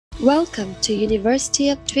Welcome to University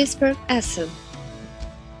of Duisburg-Essen.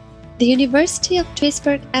 The University of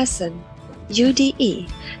Duisburg-Essen, UDE,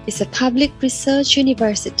 is a public research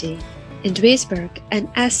university in Duisburg and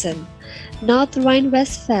Essen, North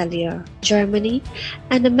Rhine-Westphalia, Germany,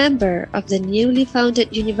 and a member of the newly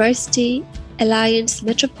founded University Alliance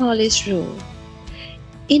Metropolis Rule.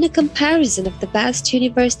 In a comparison of the best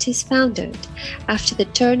universities founded after the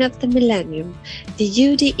turn of the millennium, the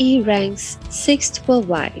UDE ranks 6th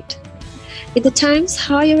worldwide. In the Times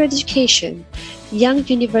Higher Education Young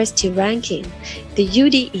University ranking, the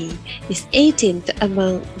UDE is 18th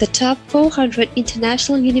among the top 400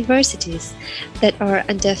 international universities that are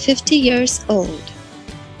under 50 years old.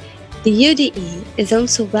 The UDE is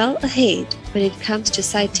also well ahead when it comes to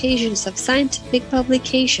citations of scientific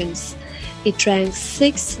publications. It ranks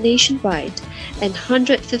 6th nationwide and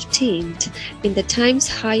 115th in the Times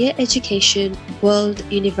Higher Education World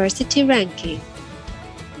University Ranking.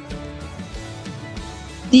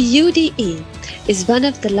 The UDE is one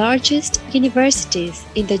of the largest universities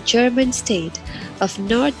in the German state of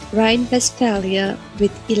North Rhine-Westphalia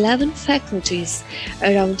with 11 faculties,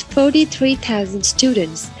 around 43,000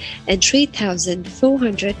 students, and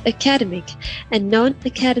 3,400 academic and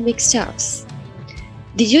non-academic staffs.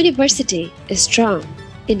 The university is strong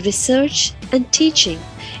in research and teaching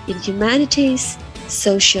in humanities,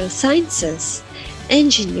 social sciences,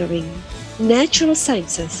 engineering, natural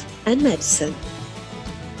sciences, and medicine.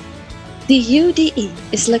 The UDE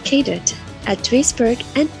is located at Duisburg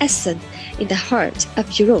and Essen in the heart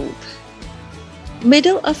of Europe,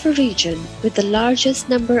 middle of a region with the largest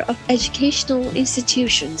number of educational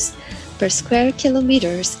institutions per square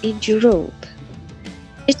kilometers in Europe.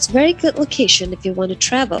 It's a very good location if you want to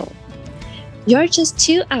travel. You're just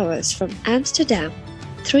 2 hours from Amsterdam,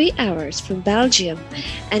 3 hours from Belgium,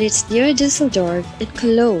 and it's near Düsseldorf and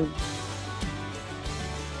Cologne.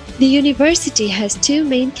 The university has two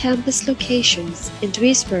main campus locations in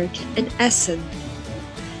Duisburg and Essen.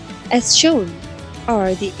 As shown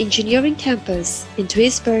are the engineering campus in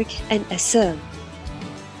Duisburg and Essen.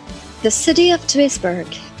 The city of Duisburg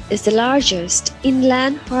is the largest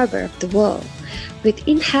inland harbor of the world, with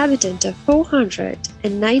inhabitants of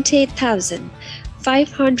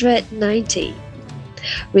 498,590,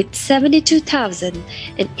 with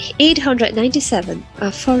 72,897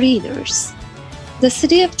 are foreigners. The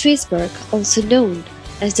city of Duisburg, also known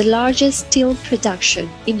as the largest steel production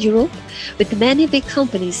in Europe, with many big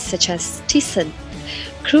companies such as Thyssen,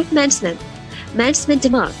 Krupp Management, Management de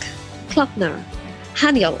Mark, Klockner,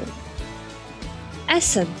 Haniel.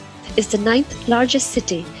 Essen is the 9th largest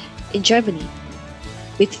city in Germany,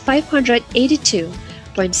 with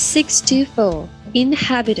 582.624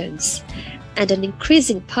 inhabitants and an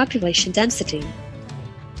increasing population density.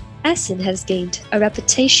 Essen has gained a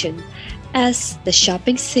reputation as the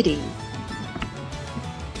shopping city.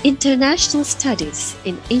 International Studies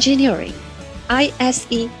in Engineering,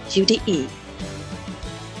 ISE UDE.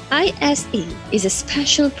 ISE is a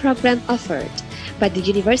special program offered by the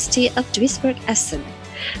University of Duisburg-Essen.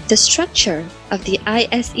 The structure of the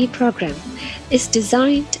ISE program is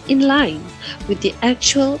designed in line with the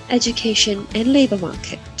actual education and labor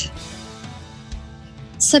market.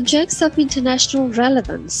 Subjects of international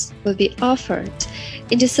relevance will be offered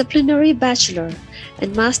in disciplinary bachelor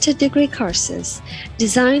and master degree courses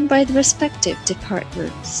designed by the respective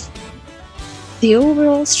departments. The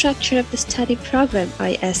overall structure of the study program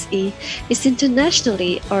ISE is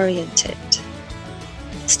internationally oriented.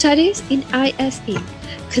 Studies in ISE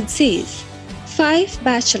consist 5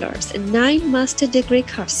 bachelor's and 9 master degree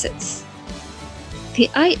courses. The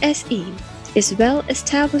ISE is well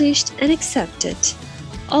established and accepted.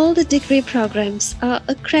 All the degree programs are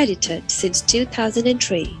accredited since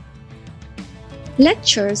 2003.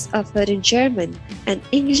 Lectures offered in German and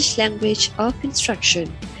English language of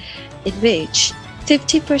instruction, in which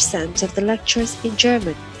 50% of the lectures in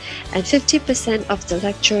German and 50% of the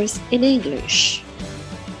lectures in English.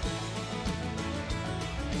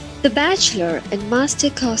 The bachelor and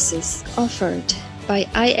master courses offered by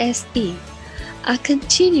ISE are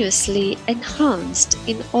continuously enhanced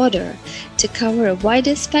in order to cover a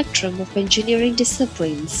wider spectrum of engineering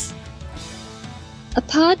disciplines.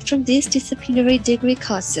 Apart from these disciplinary degree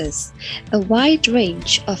courses, a wide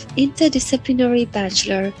range of interdisciplinary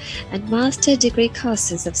bachelor and master degree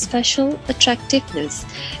courses of special attractiveness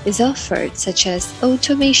is offered, such as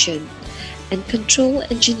automation and control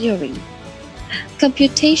engineering,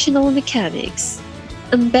 computational mechanics,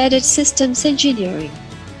 embedded systems engineering,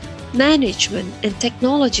 management and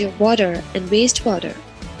technology of water and wastewater.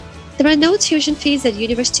 There are no tuition fees at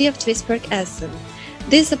University of Duisburg-Essen.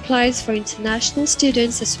 This applies for international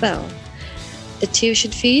students as well. The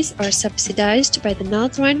tuition fees are subsidized by the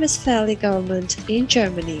North Rhine-Westphalia government in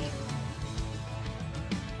Germany.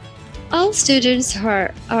 All students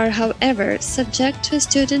are, however, subject to a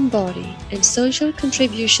student body and social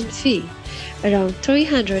contribution fee, around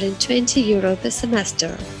 €320 per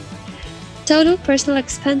semester. Total personal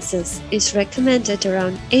expenses is recommended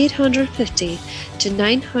around €850 to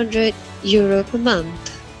 €900 per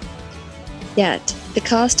month. Yet, the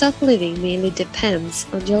cost of living mainly depends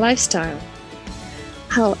on your lifestyle.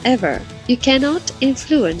 However, you cannot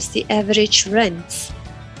influence the average rents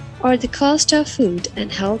or the cost of food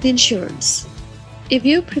and health insurance. If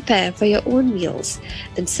you prepare for your own meals,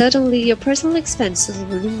 then certainly your personal expenses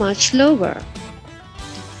will be much lower.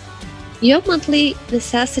 Your monthly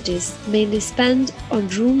necessities mainly spend on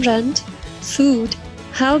room rent, food,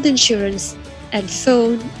 health insurance, and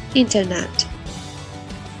phone, internet.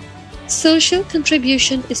 Social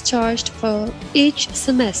contribution is charged for each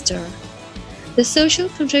semester. The social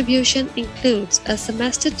contribution includes a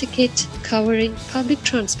semester ticket covering public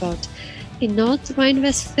transport in North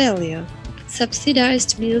Rhine-Westphalia,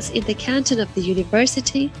 subsidized meals in the canteen of the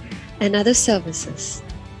university, and other services.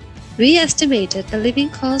 We estimated the living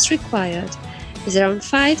cost required is around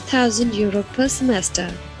 €5,000 per semester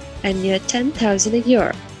and near €10,000 a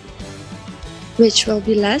year, which will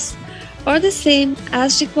be less or the same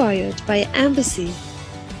as required by embassy.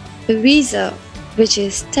 The visa, which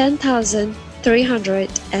is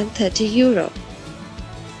 €10,330.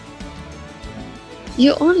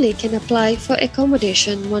 You only can apply for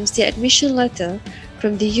accommodation once the admission letter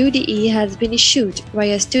from the UDE has been issued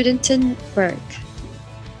via Studentenwerk.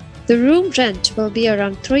 The room rent will be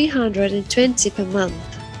around €320 per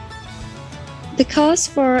month. The costs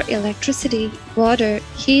for electricity, water,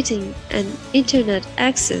 heating, and internet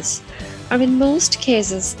access are in most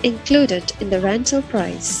cases included in the rental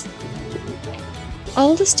price.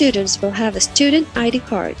 All the students will have a student ID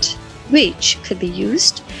card, which could be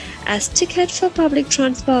used as ticket for public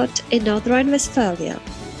transport in North Rhine-Westphalia,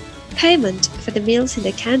 payment for the meals in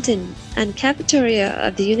the canteen and cafeteria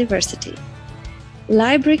of the university,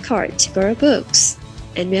 library card to borrow books,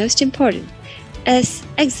 and most important, is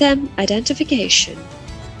exam identification.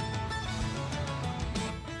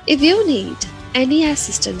 If you need any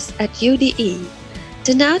assistance at UDE,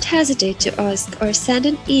 do not hesitate to ask or send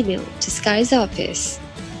an email to SKY's office.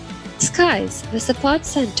 SKY's, the support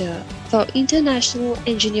center for international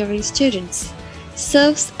engineering students,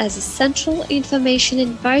 serves as a central information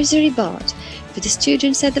advisory board for the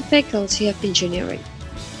students at the Faculty of Engineering.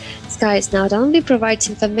 SKY's not only provides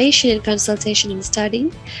information and consultation in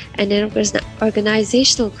studying and in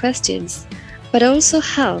organizational questions, but also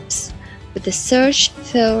helps with the search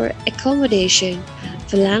for accommodation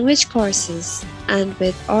for language courses and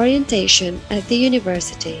with orientation at the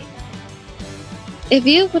university. If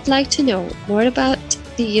you would like to know more about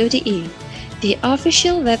the UDE, the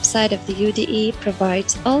official website of the UDE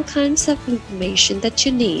provides all kinds of information that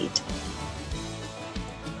you need.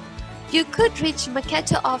 You could reach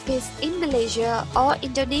Mercartor office in Malaysia or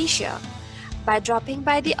Indonesia by dropping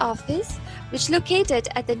by the office, which is located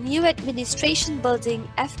at the new administration building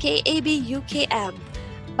FKAB UKM,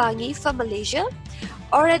 Bangi for Malaysia,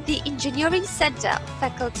 or at the Engineering Center,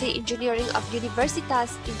 Faculty Engineering of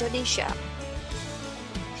Universitas Indonesia.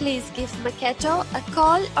 Please give Mercartor a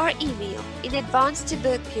call or email in advance to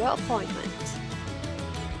book your appointment.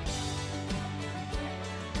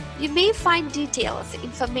 You may find details,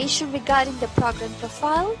 information regarding the program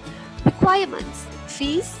profile, requirements,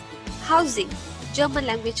 fees, housing, German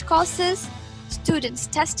language courses, students'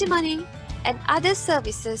 testimony, and other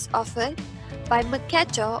services offered by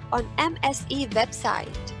Mercartor on MSE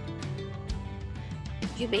website.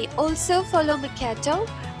 You may also follow Mercartor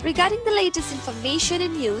regarding the latest information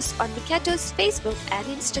and news on Mercartor's Facebook and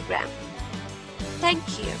Instagram. Thank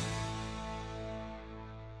you.